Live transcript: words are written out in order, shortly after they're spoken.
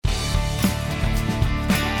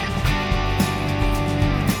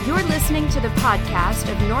listening to the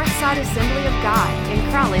podcast of Northside Assembly of God in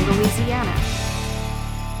Crowley, Louisiana.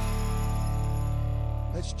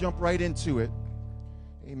 Let's jump right into it.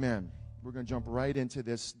 Amen. We're going to jump right into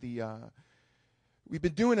this. We've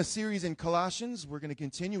been doing a series in Colossians. We're going to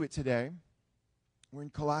continue it today. We're in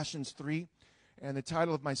Colossians 3, and the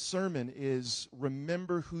title of my sermon is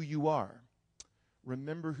Remember Who You Are.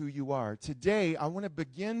 Remember who you are. Today, I want to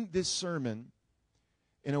begin this sermon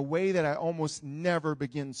in a way that I almost never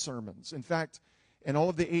begin sermons. In fact, in all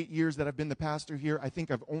of the 8 years that I've been the pastor here, I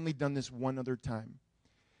think I've only done this one other time.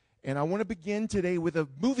 And I want to begin today with a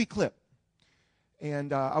movie clip.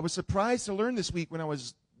 And I was surprised to learn this week when I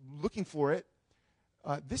was looking for it.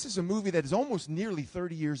 This is a movie that is almost nearly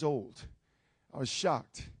 30 years old. I was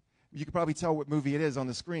shocked. You can probably tell what movie it is on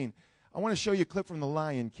the screen. I want to show you a clip from The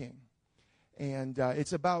Lion King. And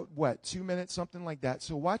it's about, 2 minutes, something like that.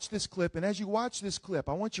 So watch this clip, and as you watch this clip,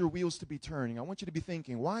 I want your wheels to be turning. I want you to be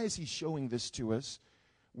thinking, why is he showing this to us?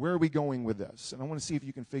 Where are we going with this? And I want to see if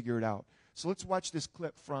you can figure it out. So let's watch this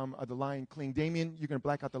clip from The Lion King. Damien, you're going to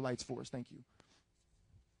black out the lights for us. Thank you.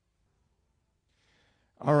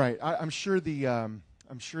 All right. I'm sure the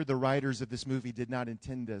writers of this movie did not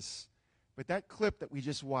intend this, but that clip that we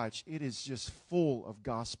just watched, it is just full of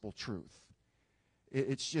gospel truth.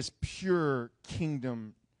 It's just pure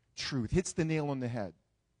kingdom truth. Hits the nail on the head.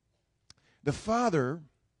 The Father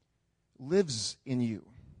lives in you.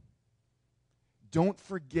 Don't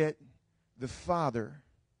forget the Father,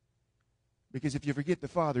 because if you forget the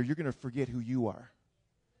Father, you're going to forget who you are.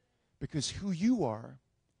 Because who you are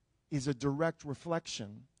is a direct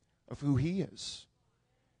reflection of who He is.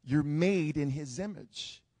 You're made in His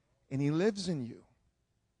image, and He lives in you.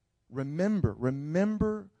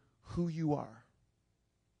 Remember who you are.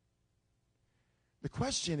 The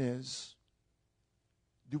question is,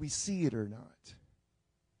 do we see it or not?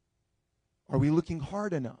 Are we looking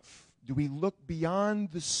hard enough? Do we look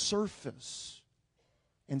beyond the surface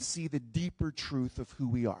and see the deeper truth of who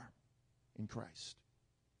we are in Christ?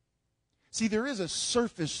 See, there is a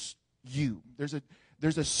surface you.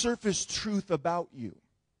 There's a surface truth about you.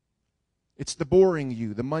 It's the boring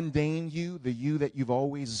you, the mundane you, the you that you've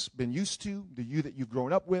always been used to, the you that you've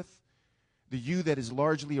grown up with, the you that is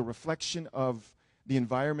largely a reflection of the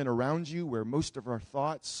environment around you, where most of our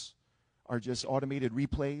thoughts are just automated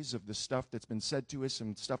replays of the stuff that's been said to us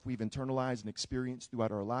and stuff we've internalized and experienced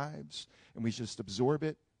throughout our lives, and we just absorb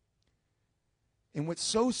it. And what's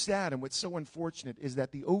so sad and what's so unfortunate is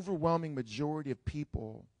that the overwhelming majority of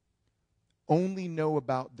people only know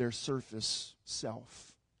about their surface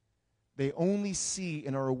self. They only see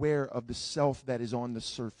and are aware of the self that is on the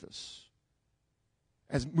surface.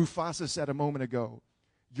 As Mufasa said a moment ago,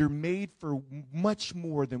 you're made for much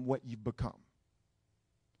more than what you've become.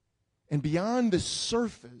 And beyond the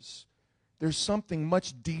surface, there's something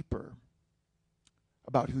much deeper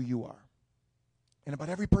about who you are and about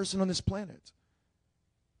every person on this planet.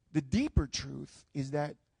 The deeper truth is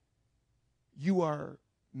that you are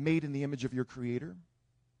made in the image of your Creator,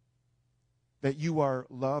 that you are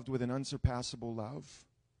loved with an unsurpassable love,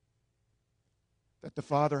 that the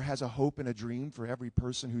Father has a hope and a dream for every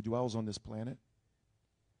person who dwells on this planet.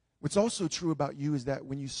 What's also true about you is that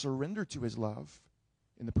when you surrender to His love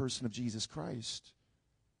in the person of Jesus Christ,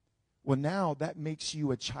 well, now that makes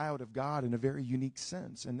you a child of God in a very unique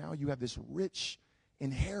sense. And now you have this rich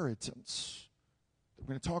inheritance that we're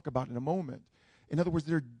going to talk about in a moment. In other words,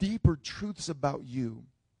 there are deeper truths about you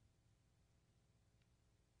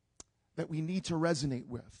that we need to resonate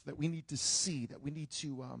with, that we need to see, that we need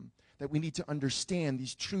to understand.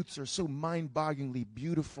 These truths are so mind-bogglingly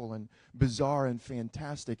beautiful and bizarre and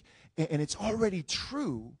fantastic. And it's already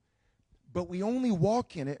true, but we only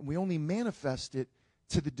walk in it and we only manifest it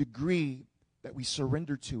to the degree that we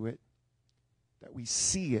surrender to it, that we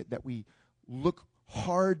see it, that we look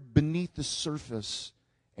hard beneath the surface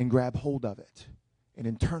and grab hold of it and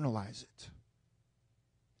internalize it.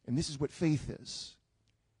 And this is what faith is.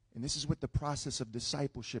 And this is what the process of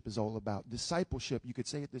discipleship is all about. Discipleship, you could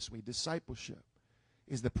say it this way, discipleship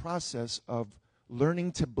is the process of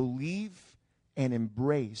learning to believe and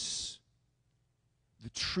embrace the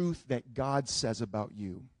truth that God says about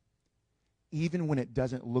you, even when it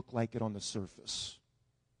doesn't look like it on the surface.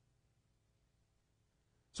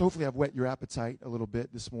 So hopefully I've whet your appetite a little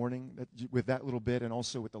bit this morning with that little bit and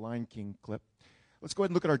also with the Lion King clip. Let's go ahead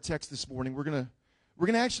and look at our text this morning. I'm going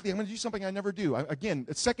to do something I never do. Again,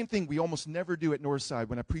 the second thing we almost never do at Northside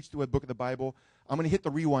when I preach through a book of the Bible, I'm going to hit the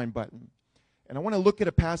rewind button. And I want to look at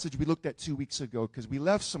a passage we looked at 2 weeks ago because we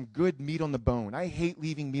left some good meat on the bone. I hate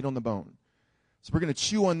leaving meat on the bone. So we're going to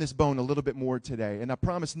chew on this bone a little bit more today. And I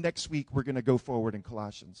promise next week we're going to go forward in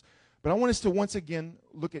Colossians. But I want us to once again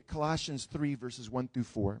look at Colossians 3, verses 1 through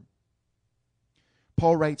 4.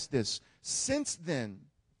 Paul writes this, "Since then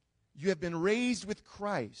you have been raised with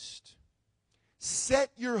Christ,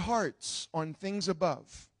 set your hearts on things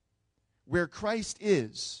above, where Christ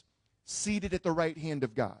is, seated at the right hand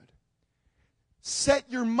of God." Set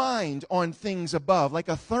your mind on things above, like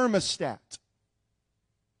a thermostat.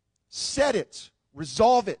 Set it,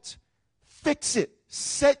 resolve it, fix it.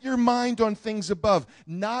 Set your mind on things above,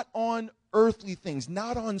 not on earthly things,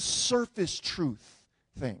 not on surface truth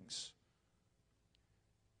things.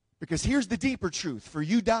 Because here's the deeper truth. For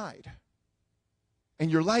you died, and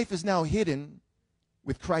your life is now hidden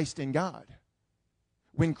with Christ in God.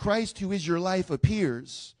 When Christ, who is your life,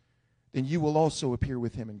 appears, then you will also appear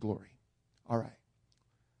with him in glory. All right,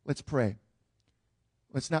 let's pray.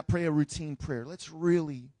 Let's not pray a routine prayer. Let's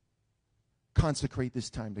really consecrate this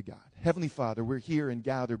time to God. Heavenly Father, we're here and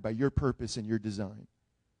gathered by your purpose and your design.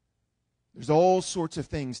 There's all sorts of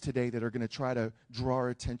things today that are going to try to draw our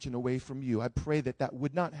attention away from you. I pray that that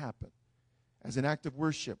would not happen. As an act of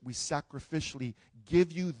worship, we sacrificially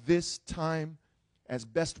give you this time as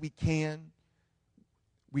best we can.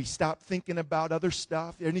 We stop thinking about other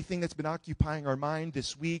stuff, anything that's been occupying our mind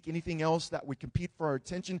this week, anything else that would compete for our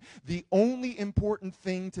attention. The only important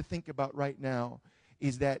thing to think about right now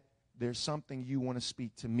is that there's something you want to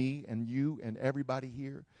speak to me and you and everybody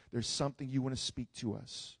here. There's something you want to speak to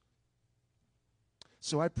us.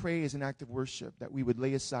 So I pray as an act of worship that we would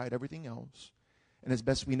lay aside everything else and as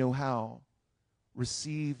best we know how,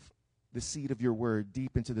 receive the seed of your word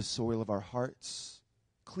deep into the soil of our hearts.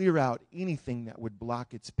 Clear out anything that would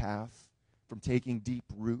block its path from taking deep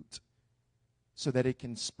root so that it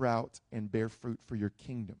can sprout and bear fruit for your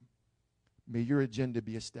kingdom. May your agenda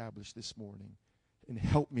be established this morning. And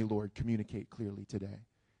help me, Lord, communicate clearly today.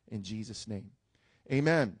 In Jesus' name.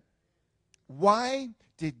 Amen. Why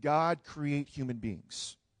did God create human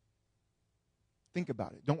beings? Think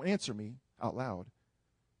about it. Don't answer me out loud.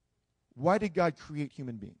 Why did God create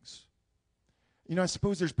human beings? You know, I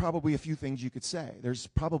suppose there's probably a few things you could say. There's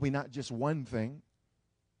probably not just one thing.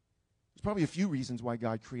 There's probably a few reasons why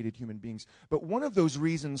God created human beings. But one of those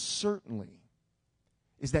reasons certainly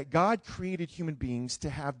is that God created human beings to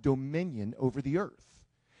have dominion over the earth.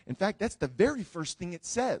 In fact, that's the very first thing it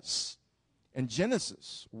says in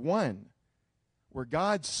Genesis 1, where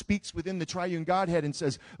God speaks within the triune Godhead and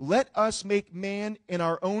says, "Let us make man in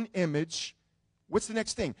our own image." What's the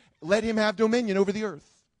next thing? Let him have dominion over the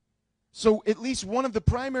earth. So at least one of the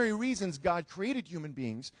primary reasons God created human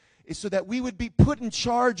beings is so that we would be put in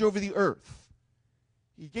charge over the earth.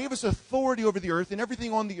 He gave us authority over the earth and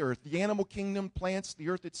everything on the earth, the animal kingdom, plants, the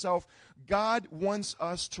earth itself. God wants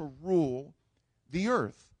us to rule the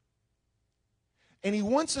earth. And he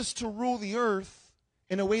wants us to rule the earth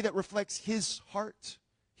in a way that reflects his heart,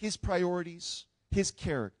 his priorities, his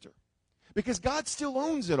character. Because God still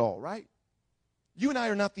owns it all, right? You and I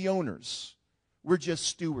are not the owners. We're just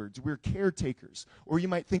stewards. We're caretakers. Or you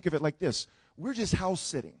might think of it like this. We're just house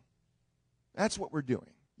sitting. That's what we're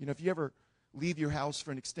doing. You know, if you ever leave your house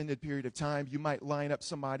for an extended period of time, you might line up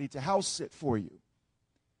somebody to house sit for you.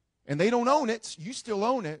 And they don't own it. You still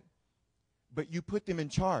own it. But you put them in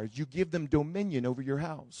charge. You give them dominion over your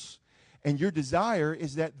house. And your desire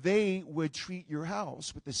is that they would treat your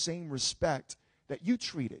house with the same respect that you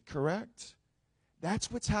treat it, correct?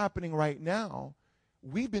 That's what's happening right now.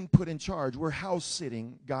 We've been put in charge. We're house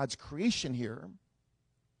sitting God's creation here.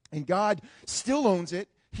 And God still owns it.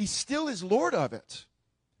 He still is Lord of it.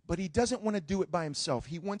 But he doesn't want to do it by himself.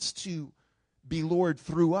 He wants to be Lord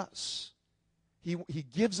through us. He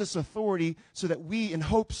gives us authority so that we, in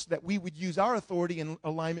hopes that we would use our authority in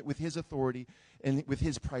alignment with his authority and with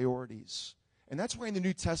his priorities. And that's why in the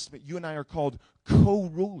New Testament, you and I are called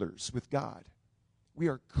co-rulers with God. We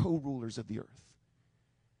are co-rulers of the earth.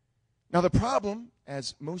 Now the problem,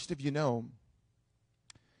 as most of you know,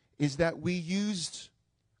 is that we used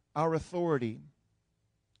our authority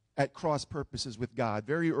at cross purposes with God.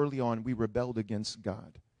 Very early on, we rebelled against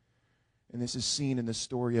God. And this is seen in the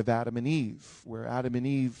story of Adam and Eve, where Adam and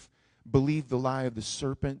Eve believed the lie of the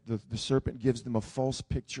serpent. The serpent gives them a false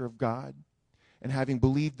picture of God. And having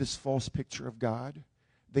believed this false picture of God,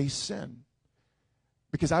 they sin.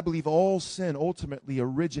 Because I believe all sin ultimately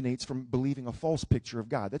originates from believing a false picture of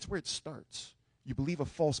God. That's where it starts. You believe a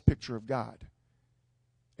false picture of God.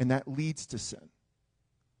 And that leads to sin.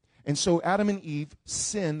 And so Adam and Eve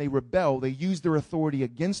sin, they rebel, they use their authority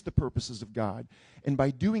against the purposes of God. And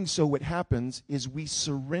by doing so, what happens is we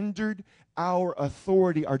surrendered our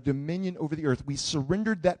authority, our dominion over the earth. We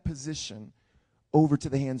surrendered that position over to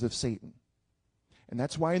the hands of Satan. And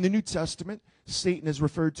that's why in the New Testament, Satan is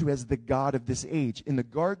referred to as the god of this age. In the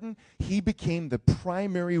garden, he became the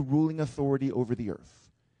primary ruling authority over the earth.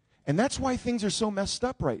 And that's why things are so messed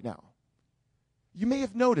up right now. You may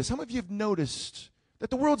have noticed, some of you have noticed that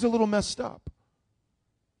the world's a little messed up.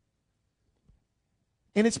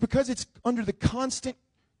 And it's because it's under the constant,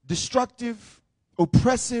 destructive,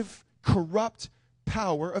 oppressive, corrupt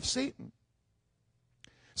power of Satan.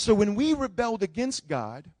 So when we rebelled against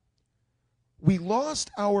God, we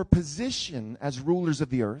lost our position as rulers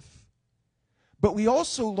of the earth, but we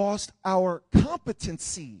also lost our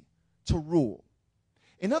competency to rule.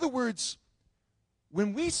 In other words,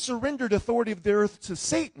 when we surrendered authority of the earth to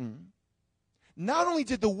Satan, not only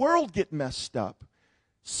did the world get messed up,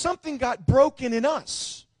 something got broken in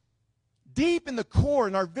us. Deep in the core,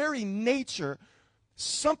 in our very nature,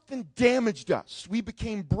 something damaged us. We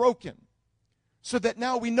became broken. So that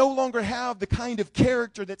now we no longer have the kind of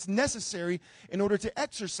character that's necessary in order to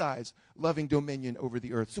exercise loving dominion over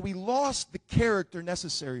the earth. So we lost the character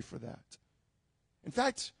necessary for that. In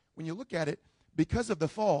fact, when you look at it, because of the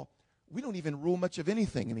fall, we don't even rule much of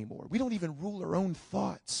anything anymore. We don't even rule our own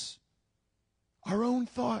thoughts. Our own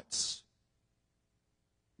thoughts.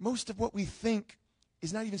 Most of what we think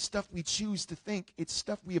is not even stuff we choose to think. It's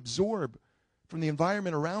stuff we absorb from the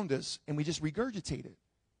environment around us, and we just regurgitate it.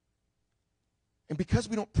 And because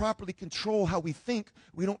we don't properly control how we think,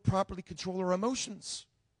 we don't properly control our emotions.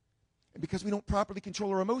 And because we don't properly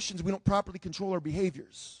control our emotions, we don't properly control our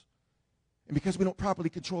behaviors. And because we don't properly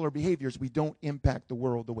control our behaviors, we don't impact the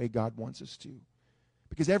world the way God wants us to.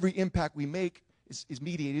 Because every impact we make is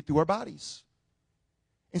mediated through our bodies.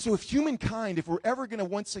 And so if humankind, if we're ever going to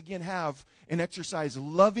once again have and exercise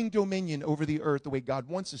loving dominion over the earth the way God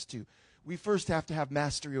wants us to, we first have to have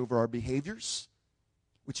mastery over our behaviors,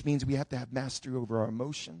 which means we have to have mastery over our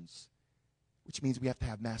emotions, which means we have to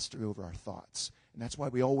have mastery over our thoughts. And that's why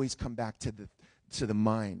we always come back to the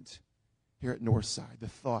mind here at Northside, the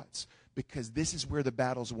thoughts, because this is where the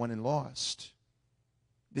battle's won and lost.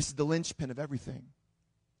 This is the linchpin of everything.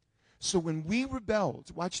 So when we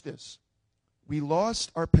rebelled, watch this, we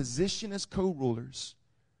lost our position as co-rulers.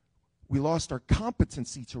 We lost our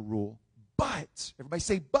competency to rule. But, everybody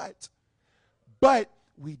say but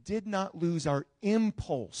we did not lose our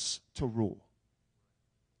impulse to rule.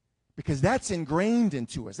 Because that's ingrained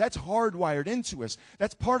into us. That's hardwired into us.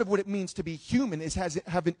 That's part of what it means to be human, is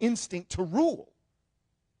have an instinct to rule.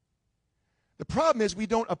 The problem is we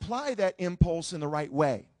don't apply that impulse in the right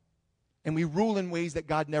way. And we rule in ways that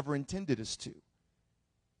God never intended us to.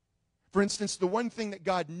 For instance, the one thing that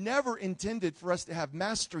God never intended for us to have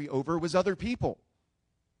mastery over was other people.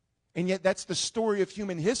 And yet that's the story of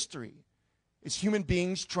human history. It's human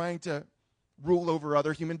beings trying to rule over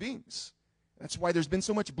other human beings. That's why there's been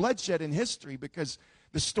so much bloodshed in history, because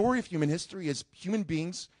the story of human history is human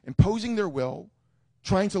beings imposing their will,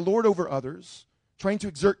 trying to lord over others, trying to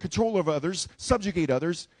exert control over others, subjugate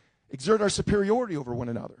others, exert our superiority over one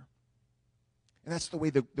another. And that's the way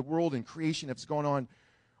the world and creation has gone on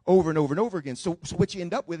over and over and over again. So what you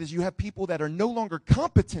end up with is you have people that are no longer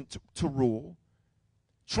competent to rule,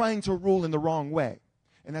 trying to rule in the wrong way.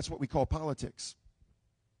 And that's what we call politics.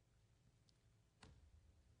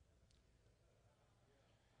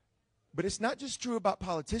 But it's not just true about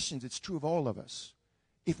politicians, it's true of all of us.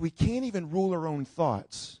 If we can't even rule our own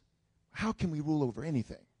thoughts, how can we rule over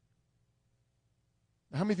anything?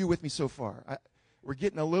 Now, how many of you are with me so far? We're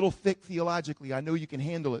getting a little thick theologically. I know you can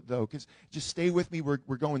handle it, though, because just stay with me. We're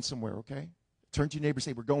going somewhere, okay? Turn to your neighbor and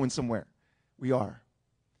say, we're going somewhere. We are.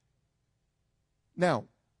 Now,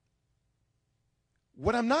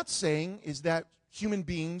 what I'm not saying is that human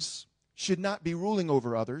beings should not be ruling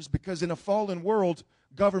over others, because in a fallen world,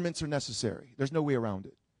 governments are necessary. There's no way around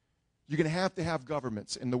it. You're going to have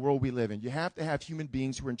governments in the world we live in. You have to have human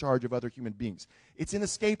beings who are in charge of other human beings. It's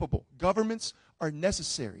inescapable. Governments are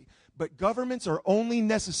necessary. But governments are only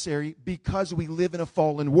necessary because we live in a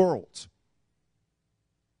fallen world.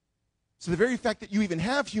 So the very fact that you even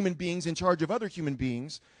have human beings in charge of other human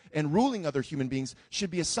beings and ruling other human beings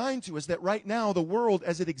should be a sign to us that right now the world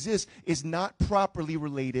as it exists is not properly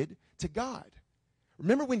related to God.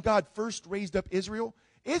 Remember when God first raised up Israel?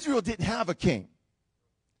 Israel didn't have a king.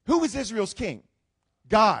 Who was Israel's king?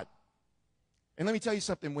 God. And let me tell you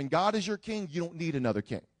something. When God is your king, you don't need another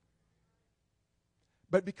king.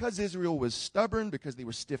 But because Israel was stubborn, because they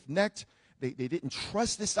were stiff-necked, they didn't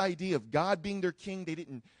trust this idea of God being their king. They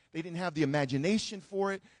didn't have the imagination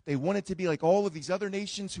for it. They wanted to be like all of these other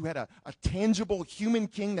nations who had a tangible human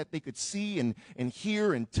king that they could see and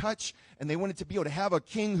hear and touch. And they wanted to be able to have a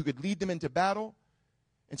king who could lead them into battle.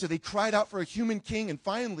 And so they cried out for a human king, and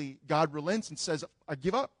finally God relents and says, I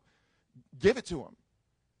give up. Give it to him.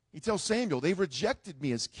 He tells Samuel, they've rejected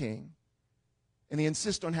me as king, and they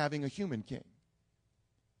insist on having a human king.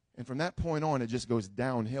 And from that point on, it just goes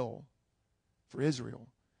downhill for Israel.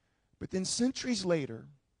 But then centuries later,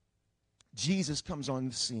 Jesus comes on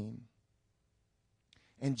the scene.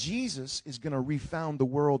 And Jesus is going to refound the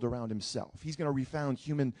world around himself. He's going to refound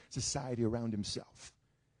human society around himself.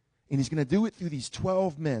 And he's going to do it through these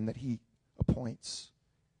 12 men that he appoints.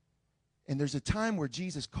 And there's a time where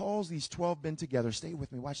Jesus calls these 12 men together. Stay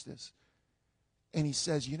with me, watch this. And he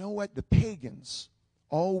says, you know what? The pagans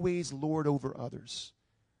always lord over others.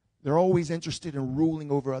 They're always interested in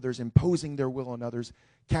ruling over others, imposing their will on others,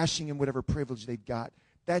 cashing in whatever privilege they've got.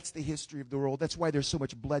 That's the history of the world. That's why there's so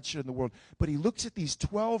much bloodshed in the world. But he looks at these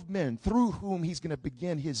 12 men through whom he's going to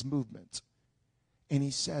begin his movement. And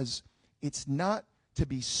he says, it's not to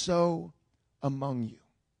be so among you.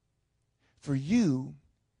 For you,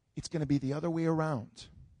 it's going to be the other way around.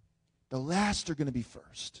 The last are going to be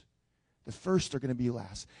first. The first are going to be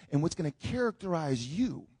last. And what's going to characterize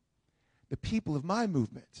you, the people of my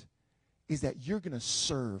movement, is that you're going to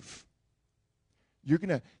serve. You're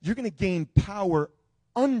going to gain power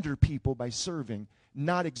under people by serving,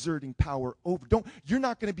 not exerting power over. You're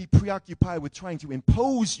not going to be preoccupied with trying to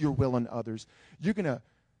impose your will on others. You're going to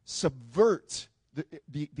subvert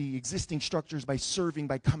the existing structures by serving,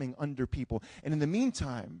 by coming under people. And in the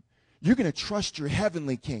meantime, you're going to trust your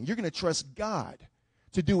heavenly king. You're going to trust God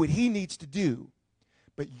to do what he needs to do.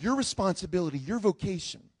 But your responsibility, your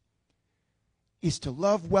vocation, is to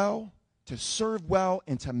love well, to serve well,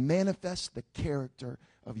 and to manifest the character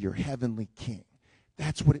of your heavenly king.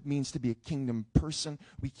 That's what it means to be a kingdom person.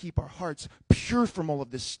 We keep our hearts pure from all of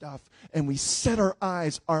this stuff, and we set our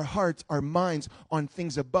eyes, our hearts, our minds on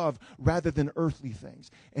things above rather than earthly things.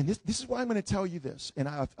 And this is why I'm going to tell you this, and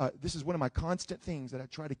this is one of my constant things that I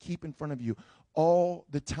try to keep in front of you all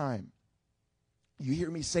the time. You hear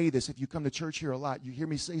me say this. If you come to church here a lot, you hear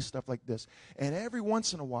me say stuff like this. And every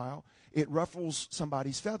once in a while, it ruffles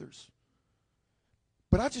somebody's feathers.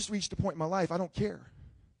 But I've just reached a point in my life, I don't care.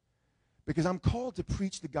 Because I'm called to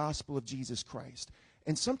preach the gospel of Jesus Christ.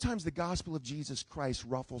 And sometimes the gospel of Jesus Christ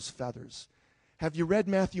ruffles feathers. Have you read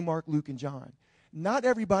Matthew, Mark, Luke, and John? Not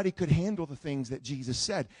everybody could handle the things that Jesus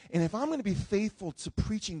said. And if I'm going to be faithful to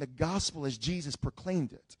preaching the gospel as Jesus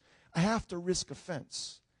proclaimed it, I have to risk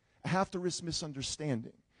offense. I have to risk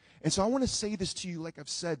misunderstanding. And so I want to say this to you like I've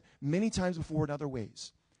said many times before in other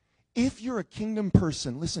ways. If you're a kingdom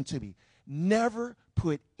person, listen to me, never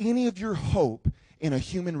put any of your hope in a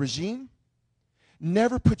human regime.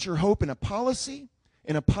 Never put your hope in a policy,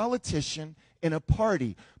 in a politician, in a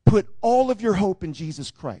party. Put all of your hope in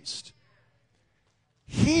Jesus Christ.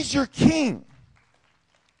 He's your king.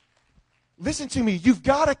 Listen to me, you've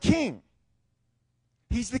got a king.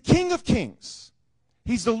 He's the King of Kings.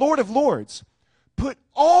 He's the Lord of Lords. Put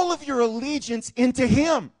all of your allegiance into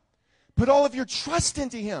him. Put all of your trust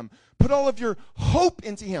into him. Put all of your hope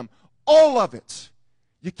into him. All of it.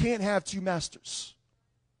 You can't have two masters.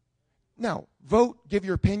 Now, vote, give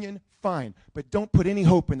your opinion, fine. But don't put any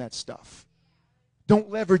hope in that stuff.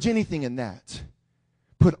 Don't leverage anything in that.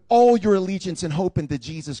 Put all your allegiance and hope into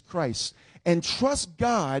Jesus Christ. And trust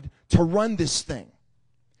God to run this thing.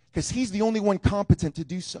 Because he's the only one competent to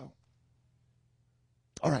do so.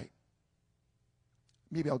 All right.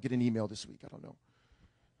 Maybe I'll get an email this week. I don't know.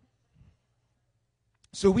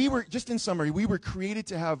 So we were, just in summary, we were created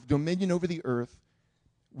to have dominion over the earth.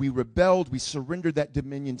 We rebelled. We surrendered that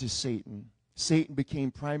dominion to Satan. Satan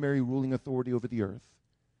became primary ruling authority over the earth.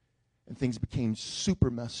 And things became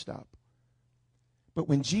super messed up. But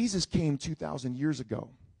when Jesus came 2,000 years ago,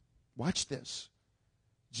 watch this.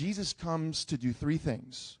 Jesus comes to do three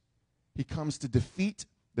things. He comes to defeat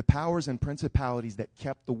the powers and principalities that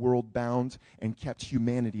kept the world bound and kept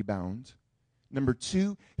humanity bound. Number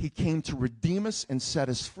two, he came to redeem us and set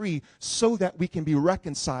us free so that we can be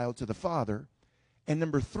reconciled to the Father. And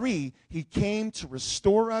number three, he came to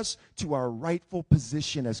restore us to our rightful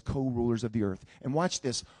position as co-rulers of the earth. And watch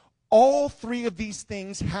this. All three of these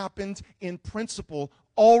things happened in principle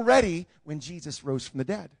already when Jesus rose from the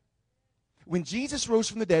dead. When Jesus rose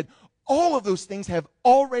from the dead, all of those things have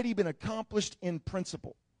already been accomplished in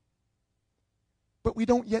principle. But we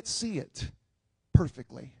don't yet see it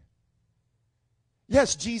perfectly.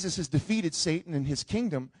 Yes, Jesus has defeated Satan and his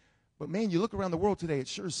kingdom, but man, you look around the world today, it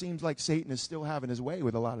sure seems like Satan is still having his way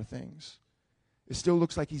with a lot of things. It still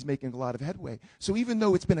looks like he's making a lot of headway. So even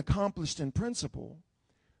though it's been accomplished in principle,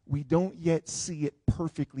 we don't yet see it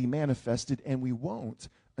perfectly manifested, and we won't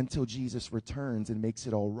until Jesus returns and makes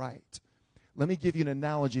it all right. Let me give you an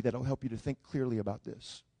analogy that will help you to think clearly about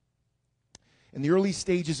this. In the early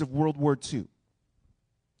stages of World War II,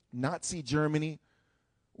 Nazi Germany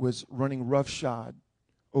was running roughshod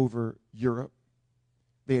over Europe.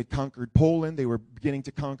 They had conquered Poland. They were beginning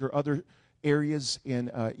to conquer other areas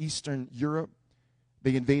in Eastern Europe.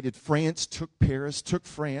 They invaded France, took Paris, took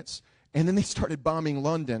France, and then they started bombing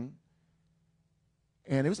London.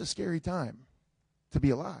 And it was a scary time to be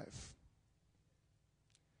alive.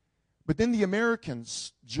 But then the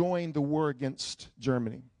Americans joined the war against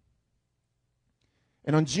Germany.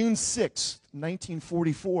 And on June 6th,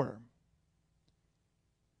 1944,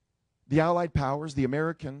 the Allied powers, the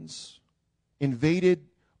Americans, invaded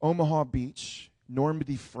Omaha Beach,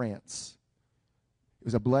 Normandy, France. It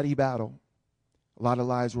was a bloody battle. A lot of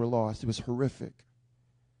lives were lost. It was horrific.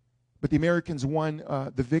 But the Americans won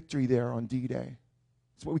the victory there on D-Day.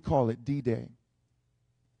 That's what we call it, D-Day.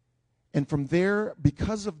 And from there,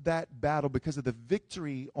 because of that battle, because of the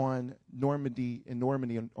victory on Normandy,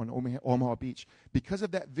 on Omaha Beach, because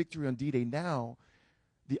of that victory on D-Day, now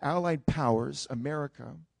the Allied powers,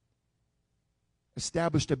 America,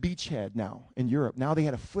 established a beachhead now in Europe. Now they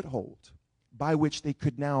had a foothold by which they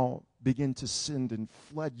could now begin to send and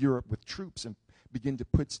flood Europe with troops and begin to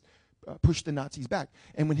push the Nazis back.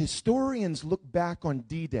 And when historians look back on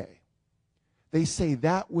D-Day, they say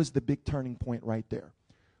that was the big turning point right there.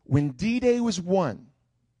 When D-Day was won,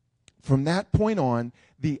 from that point on,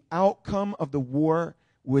 the outcome of the war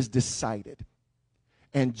was decided.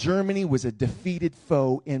 And Germany was a defeated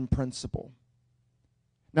foe in principle.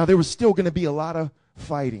 Now, there was still going to be a lot of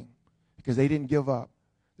fighting because they didn't give up.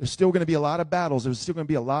 There's still going to be a lot of battles. There's still going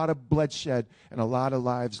to be a lot of bloodshed and a lot of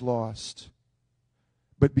lives lost.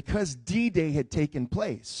 But because D-Day had taken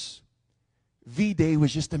place, V-Day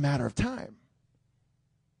was just a matter of time.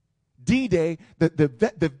 D-Day,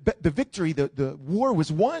 the victory, the war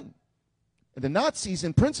was won. And the Nazis,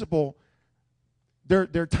 in principle,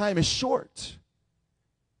 their time is short.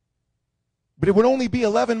 But it would only be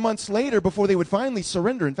 11 months later before they would finally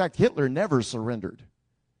surrender. In fact, Hitler never surrendered.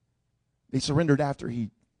 They surrendered after he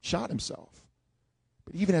shot himself.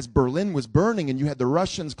 But even as Berlin was burning and you had the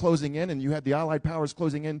Russians closing in and you had the Allied powers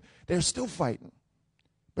closing in, they're still fighting.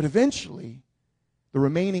 But eventually, the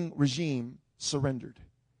remaining regime surrendered.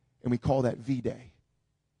 And we call that V-Day.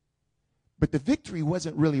 But the victory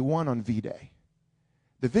wasn't really won on V-Day.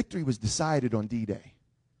 The victory was decided on D-Day.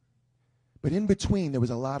 But in between, there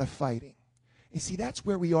was a lot of fighting. And see, that's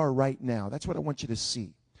where we are right now. That's what I want you to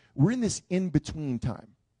see. We're in this in-between time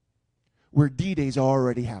where D-Day's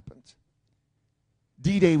already happened.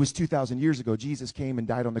 D-Day was 2,000 years ago. Jesus came and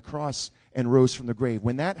died on the cross and rose from the grave.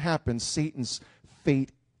 When that happened, Satan's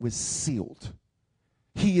fate was sealed.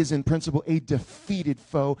 He is in principle a defeated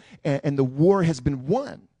foe, and the war has been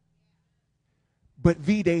won. But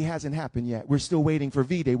V-Day hasn't happened yet. We're still waiting for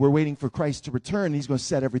V-Day. We're waiting for Christ to return, and he's going to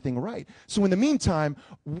set everything right. So in the meantime,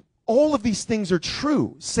 all of these things are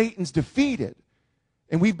true. Satan's defeated,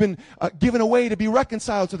 and we've been given away to be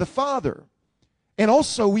reconciled to the Father. And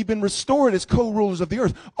also, we've been restored as co-rulers of the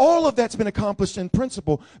earth. All of that's been accomplished in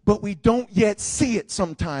principle, but we don't yet see it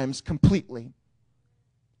sometimes completely.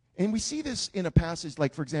 And we see this in a passage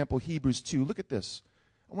like, for example, Hebrews 2. Look at this.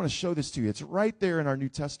 I want to show this to you. It's right there in our New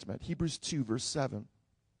Testament. Hebrews 2, verse 7.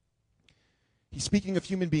 He's speaking of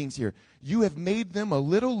human beings here. You have made them a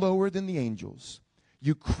little lower than the angels.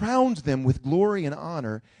 You crowned them with glory and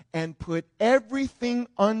honor and put everything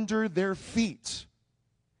under their feet.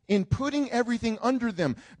 In putting everything under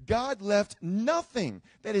them, God left nothing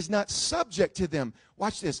that is not subject to them.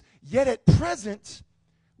 Watch this. Yet at present,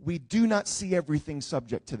 we do not see everything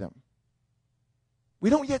subject to them. We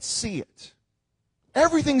don't yet see it.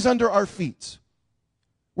 Everything's under our feet.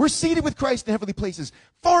 We're seated with Christ in heavenly places,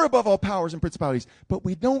 far above all powers and principalities, but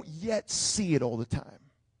we don't yet see it all the time.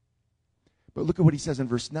 But look at what he says in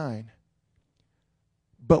verse 9.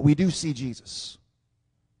 But we do see Jesus,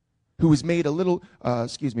 who was made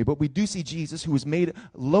but we do see Jesus, who was made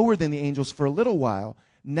lower than the angels for a little while,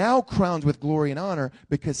 now crowned with glory and honor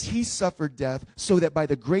because he suffered death so that by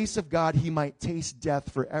the grace of God he might taste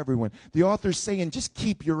death for everyone. The author's saying just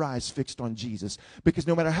keep your eyes fixed on Jesus, because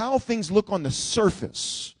no matter how things look on the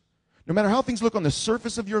surface, no matter how things look on the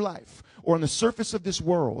surface of your life or on the surface of this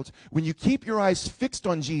world, when you keep your eyes fixed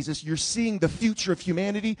on Jesus, you're seeing the future of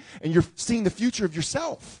humanity and you're seeing the future of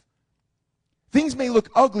yourself. Things may look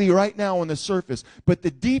ugly right now on the surface, but the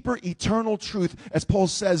deeper eternal truth, as Paul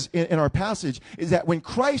says in our passage, is that when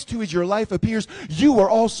Christ, who is your life, appears, you are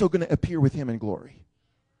also going to appear with him in glory.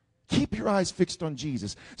 Keep your eyes fixed on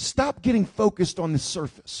Jesus. Stop getting focused on the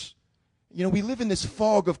surface. You know, we live in this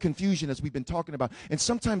fog of confusion, as we've been talking about, and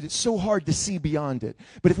sometimes it's so hard to see beyond it.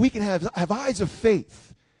 But if we can have eyes of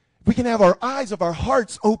faith, if we can have our eyes of our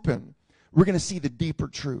hearts open, we're going to see the deeper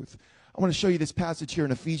truth. I want to show you this passage here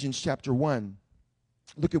in Ephesians chapter 1.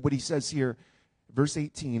 Look at what he says here, verse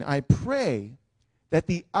 18. I pray that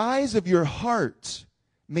the eyes of your heart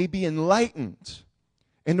may be enlightened,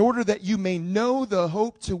 in order that you may know the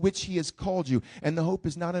hope to which he has called you. And the hope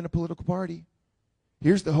is not in a political party.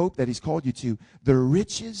 Here's the hope that he's called you to: the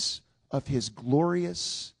riches of his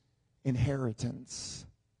glorious inheritance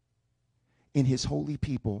in his holy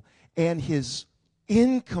people, and his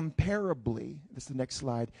incomparably, this is the next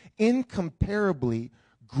slide, incomparably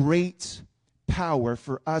great power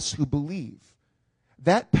for us who believe.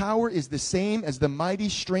 That power is the same as the mighty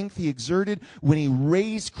strength he exerted when he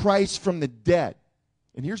raised Christ from the dead.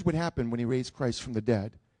 And here's what happened when he raised Christ from the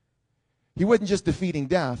dead. He wasn't just defeating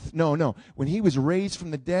death. No. When he was raised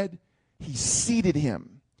from the dead, he seated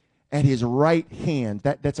him at his right hand.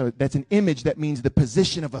 That's an image that means the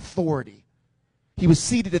position of authority. He was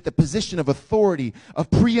seated at the position of authority,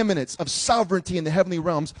 of preeminence, of sovereignty in the heavenly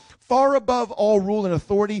realms, far above all rule and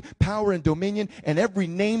authority, power and dominion, and every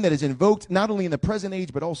name that is invoked, not only in the present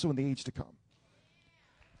age, but also in the age to come.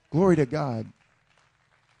 Glory to God.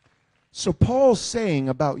 So Paul's saying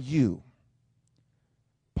about you,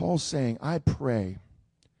 Paul's saying, I pray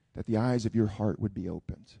that the eyes of your heart would be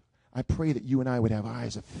opened. I pray that you and I would have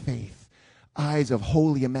eyes of faith, eyes of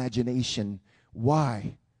holy imagination.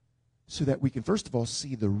 Why? So that we can, first of all,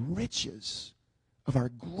 see the riches of our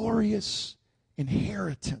glorious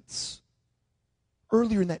inheritance.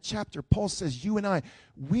 Earlier in that chapter, Paul says, you and I,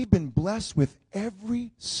 we've been blessed with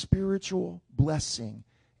every spiritual blessing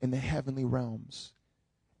in the heavenly realms.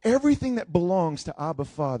 Everything that belongs to Abba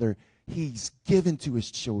Father, he's given to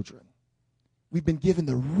his children. We've been given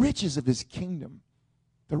the riches of his kingdom,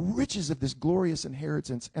 the riches of this glorious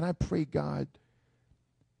inheritance. And I pray, God,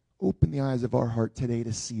 open the eyes of our heart today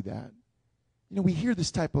to see that. You know, we hear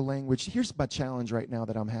this type of language. Here's my challenge right now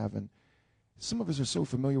that I'm having. Some of us are so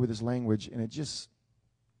familiar with this language, and it just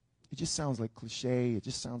sounds like cliche. It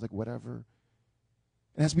just sounds like whatever.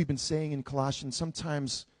 And as we've been saying in Colossians,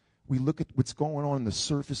 sometimes we look at what's going on in the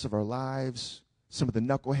surface of our lives, some of the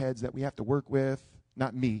knuckleheads that we have to work with.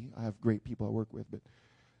 Not me. I have great people I work with, but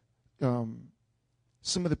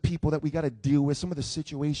some of the people that we got to deal with, some of the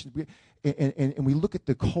situations, and we look at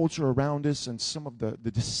the culture around us and some of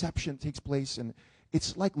the deception that takes place, and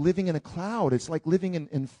it's like living in a cloud. It's like living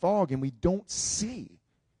in fog, and we don't see.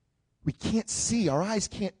 We can't see. Our eyes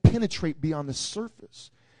can't penetrate beyond the surface.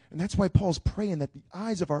 And that's why Paul's praying that the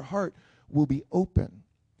eyes of our heart will be open.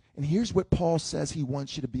 And here's what Paul says he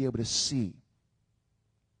wants you to be able to see.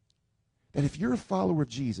 That if you're a follower of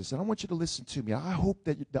Jesus, and I want you to listen to me, I hope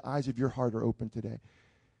that the eyes of your heart are open today.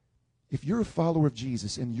 If you're a follower of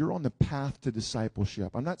Jesus and you're on the path to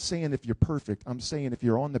discipleship, I'm not saying if you're perfect, I'm saying if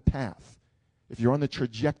you're on the path, if you're on the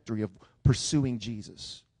trajectory of pursuing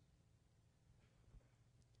Jesus.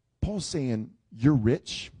 Paul's saying you're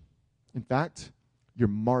rich. In fact, you're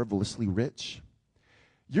marvelously rich.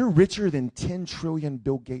 You're richer than 10 trillion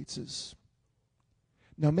Bill Gateses.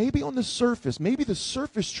 Now, maybe on the surface, maybe the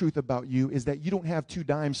surface truth about you is that you don't have 2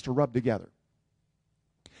 dimes to rub together.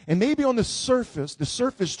 And maybe on the surface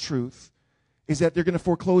truth is that they're going to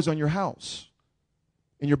foreclose on your house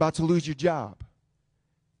and you're about to lose your job.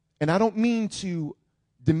 And I don't mean to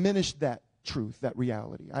diminish that truth, that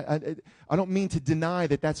reality. I don't mean to deny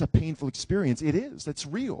that that's a painful experience. It is. That's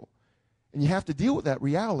real. And you have to deal with that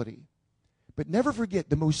reality. But never forget,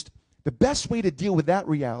 the best way to deal with that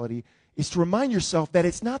reality is to remind yourself that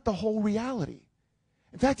it's not the whole reality.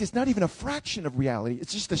 In fact, it's not even a fraction of reality.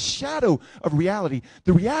 It's just a shadow of reality.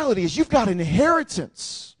 The reality is you've got an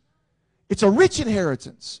inheritance. It's a rich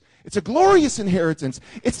inheritance. It's a glorious inheritance.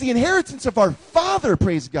 It's the inheritance of our Father,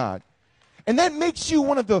 praise God. And that makes you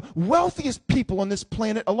one of the wealthiest people on this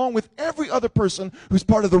planet, along with every other person who's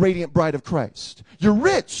part of the radiant bride of Christ. You're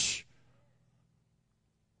rich.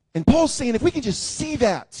 And Paul's saying if we can just see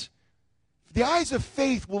that, the eyes of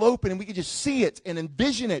faith will open and we can just see it and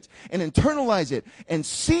envision it and internalize it and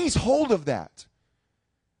seize hold of that.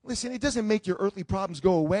 Listen, it doesn't make your earthly problems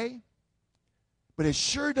go away, but it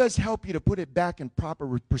sure does help you to put it back in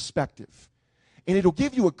proper perspective. And it'll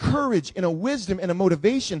give you a courage and a wisdom and a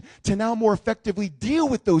motivation to now more effectively deal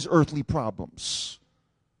with those earthly problems.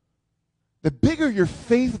 The bigger your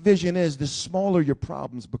faith vision is, the smaller your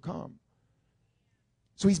problems become.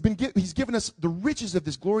 So he's given us the riches of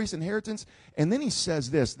this glorious inheritance. And then he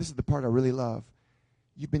says this is the part I really love.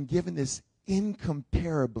 You've been given this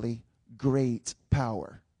incomparably great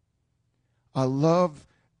power. I love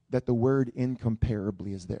that the word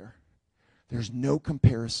incomparably is there. There's no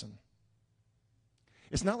comparison.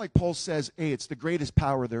 It's not like Paul says, hey, it's the greatest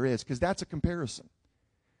power there is, because that's a comparison.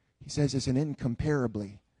 He says it's an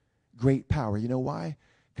incomparably great power. You know why?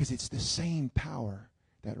 Because it's the same power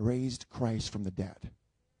that raised Christ from the dead.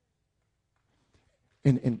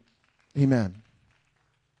 And amen.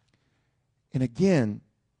 And again,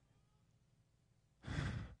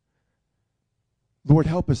 Lord,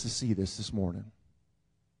 help us to see this morning.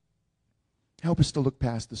 Help us to look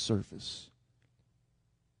past the surface.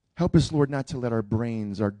 Help us, Lord, not to let our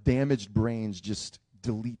brains, our damaged brains, just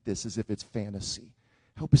delete this as if it's fantasy.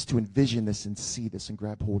 Help us to envision this and see this and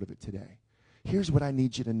grab hold of it today. Here's what I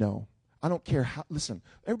need you to know. I don't care how, listen,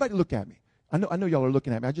 everybody look at me. I know y'all are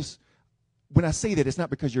looking at me. When I say that, it's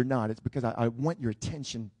not because you're not. It's because I want your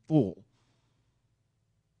attention full.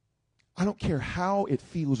 I don't care how it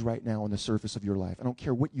feels right now on the surface of your life. I don't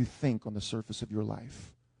care what you think on the surface of your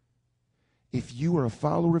life. If you are a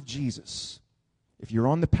follower of Jesus, if you're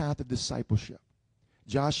on the path of discipleship,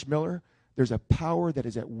 Josh Miller, there's a power that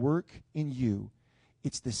is at work in you.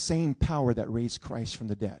 It's the same power that raised Christ from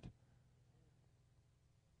the dead.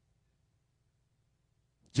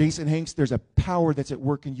 Jason Hanks, there's a power that's at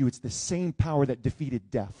work in you. It's the same power that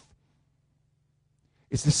defeated death.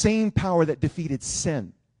 It's the same power that defeated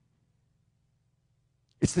sin.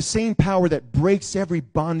 It's the same power that breaks every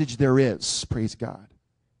bondage there is. Praise God.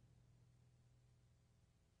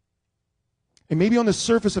 And maybe on the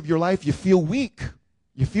surface of your life you feel weak.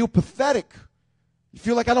 You feel pathetic. You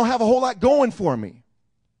feel like I don't have a whole lot going for me.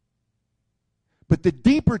 But the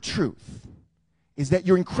deeper truth is that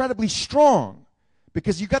you're incredibly strong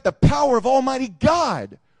because you got the power of Almighty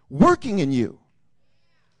God working in you.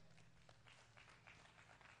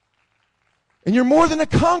 And you're more than a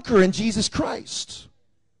conqueror in Jesus Christ.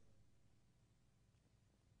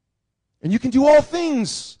 And you can do all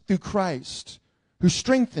things through Christ who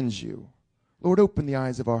strengthens you. Lord, open the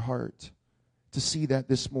eyes of our heart to see that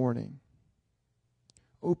this morning.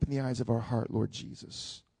 Open the eyes of our heart, Lord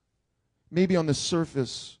Jesus. Maybe on the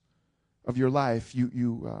surface of your life,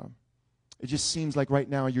 it just seems like right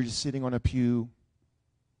now you're just sitting on a pew.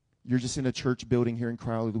 You're just in a church building here in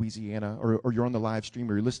Crowley, Louisiana, or you're on the live stream,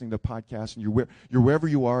 or you're listening to a podcast, and you're wherever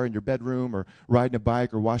you are, in your bedroom, or riding a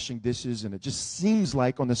bike, or washing dishes, and it just seems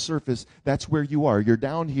like on the surface that's where you are. You're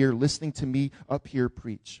down here listening to me up here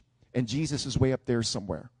preach, and Jesus is way up there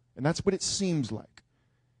somewhere. And that's what it seems like.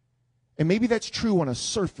 And maybe that's true on a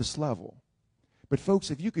surface level. But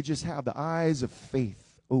folks, if you could just have the eyes of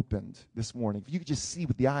faith opened this morning, if you could just see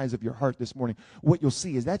with the eyes of your heart this morning, what you'll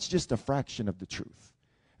see is that's just a fraction of the truth.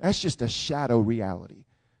 That's just a shadow reality.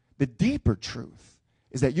 The deeper truth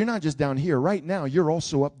is that you're not just down here. Right now, you're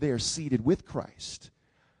also up there seated with Christ,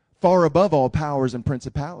 far above all powers and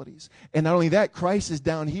principalities. And not only that, Christ is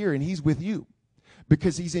down here and he's with you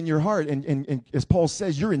because he's in your heart. And as Paul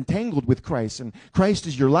says, you're entangled with Christ. And Christ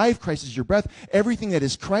is your life. Christ is your breath. Everything that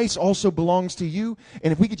is Christ also belongs to you.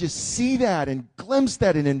 And if we could just see that and glimpse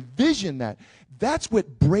that and envision that, that's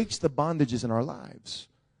what breaks the bondages in our lives.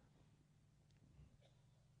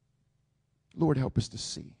 Lord, help us to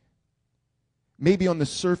see. Maybe on the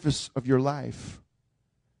surface of your life,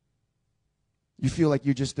 you feel like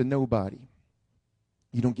you're just a nobody.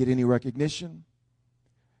 You don't get any recognition.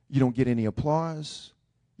 You don't get any applause.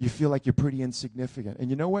 You feel like you're pretty insignificant. And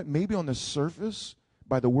you know what? Maybe on the surface,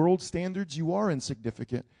 by the world's standards, you are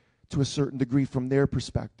insignificant to a certain degree from their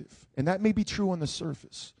perspective. And that may be true on the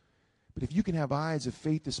surface. But if you can have eyes of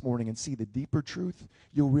faith this morning and see the deeper truth,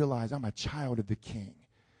 you'll realize I'm a child of the King.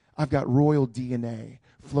 I've got royal DNA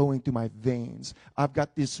flowing through my veins. I've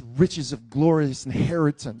got this riches of glorious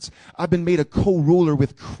inheritance. I've been made a co-ruler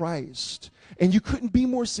with Christ. And you couldn't be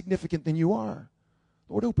more significant than you are.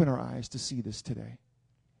 Lord, open our eyes to see this today.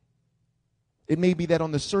 It may be that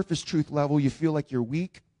on the surface truth level, you feel like you're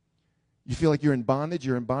weak. You feel like you're in bondage.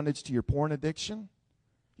 You're in bondage to your porn addiction.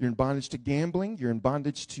 You're in bondage to gambling. You're in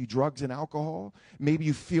bondage to drugs and alcohol. Maybe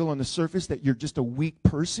you feel on the surface that you're just a weak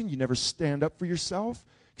person. You never stand up for yourself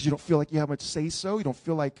because you don't feel like you have much say-so. You don't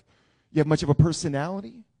feel like you have much of a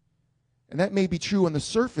personality. And that may be true on the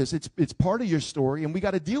surface. It's part of your story, and we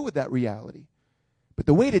got to deal with that reality. But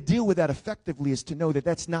the way to deal with that effectively is to know that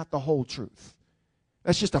that's not the whole truth.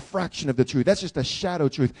 That's just a fraction of the truth. That's just a shadow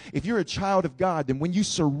truth. If you're a child of God, then when you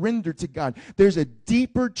surrender to God, there's a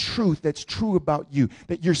deeper truth that's true about you.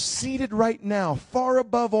 That you're seated right now, far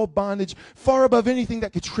above all bondage, far above anything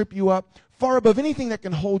that could trip you up, far above anything that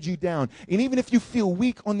can hold you down. And even if you feel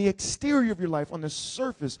weak on the exterior of your life, on the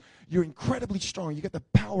surface, you're incredibly strong. You got the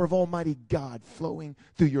power of Almighty God flowing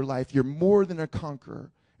through your life. You're more than a conqueror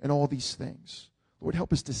and all these things. Lord,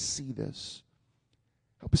 help us to see this.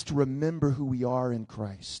 Help us to remember who we are in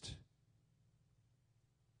Christ.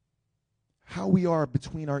 How we are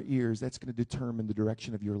between our ears, that's going to determine the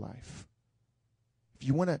direction of your life. If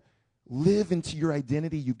you want to live into your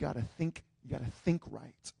identity, you've got to think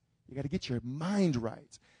right. You got to get your mind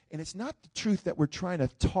right. And it's not the truth that we're trying to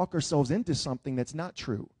talk ourselves into something that's not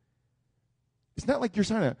true. It's not like you're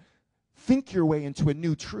trying to think your way into a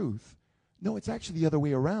new truth. No, it's actually the other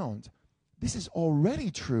way around. This is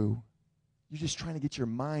already true. You're just trying to get your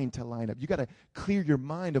mind to line up. You got to clear your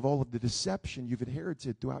mind of all of the deception you've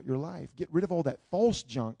inherited throughout your life. Get rid of all that false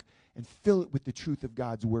junk and fill it with the truth of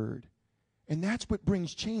God's word. And that's what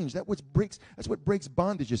brings change. That's what breaks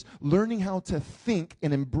bondages. Learning how to think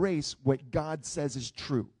and embrace what God says is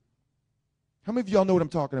true. How many of y'all know what I'm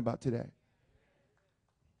talking about today?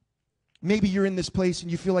 Maybe you're in this place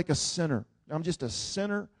and you feel like a sinner. I'm just a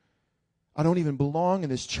sinner. I don't even belong in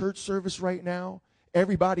this church service right now.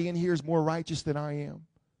 Everybody in here is more righteous than I am.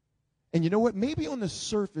 And you know what? Maybe on the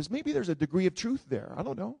surface, maybe there's a degree of truth there. I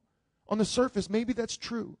don't know. On the surface, maybe that's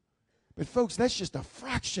true. But folks, that's just a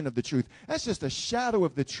fraction of the truth. That's just a shadow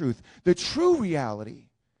of the truth. The true reality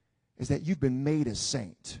is that you've been made a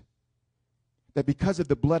saint. That because of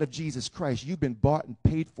the blood of Jesus Christ, you've been bought and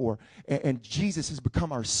paid for. And Jesus has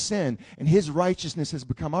become our sin. And his righteousness has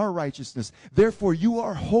become our righteousness. Therefore, you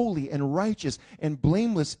are holy and righteous and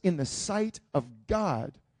blameless in the sight of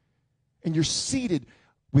God. And you're seated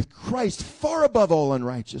with Christ far above all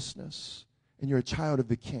unrighteousness. And you're a child of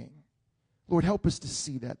the King. Lord, help us to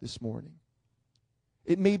see that this morning.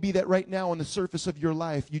 It may be that right now on the surface of your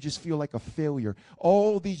life, you just feel like a failure.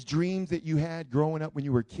 All these dreams that you had growing up when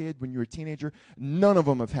you were a kid, when you were a teenager, none of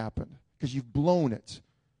them have happened because you've blown it.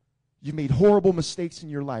 You've made horrible mistakes in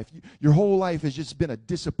your life. Your whole life has just been a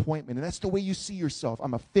disappointment, and that's the way you see yourself.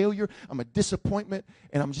 I'm a failure, I'm a disappointment,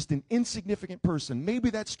 and I'm just an insignificant person. Maybe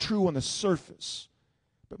that's true on the surface.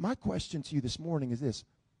 But my question to you this morning is this.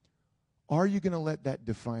 Are you going to let that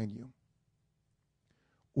define you?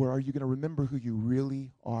 Or are you going to remember who you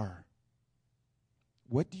really are?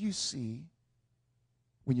 What do you see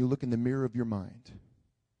when you look in the mirror of your mind?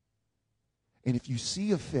 And if you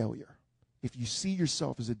see a failure, if you see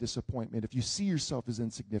yourself as a disappointment, if you see yourself as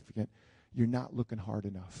insignificant, you're not looking hard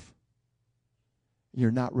enough. You're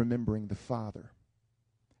not remembering the Father.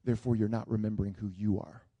 Therefore, you're not remembering who you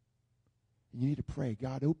are. You need to pray,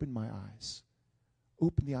 God, open my eyes.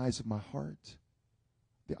 Open the eyes of my heart,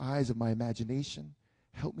 the eyes of my imagination.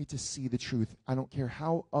 Help me to see the truth. I don't care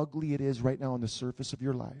how ugly it is right now on the surface of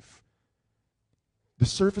your life. The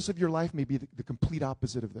surface of your life may be the complete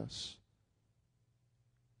opposite of this.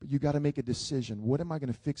 But you got to make a decision. What am I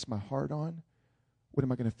going to fix my heart on? What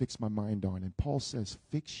am I going to fix my mind on? And Paul says,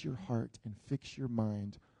 fix your heart and fix your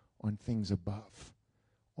mind on things above,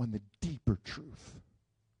 on the deeper truth.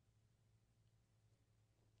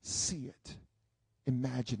 See it.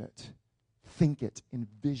 Imagine it. Think it.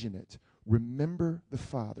 Envision it. Remember the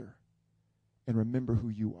Father and remember who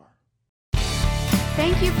you are.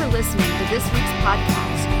 Thank you for listening to this week's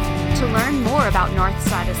podcast. To learn more about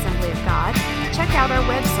Northside Assembly of God, check out our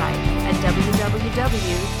website at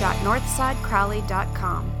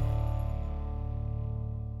www.northsidecrowley.com.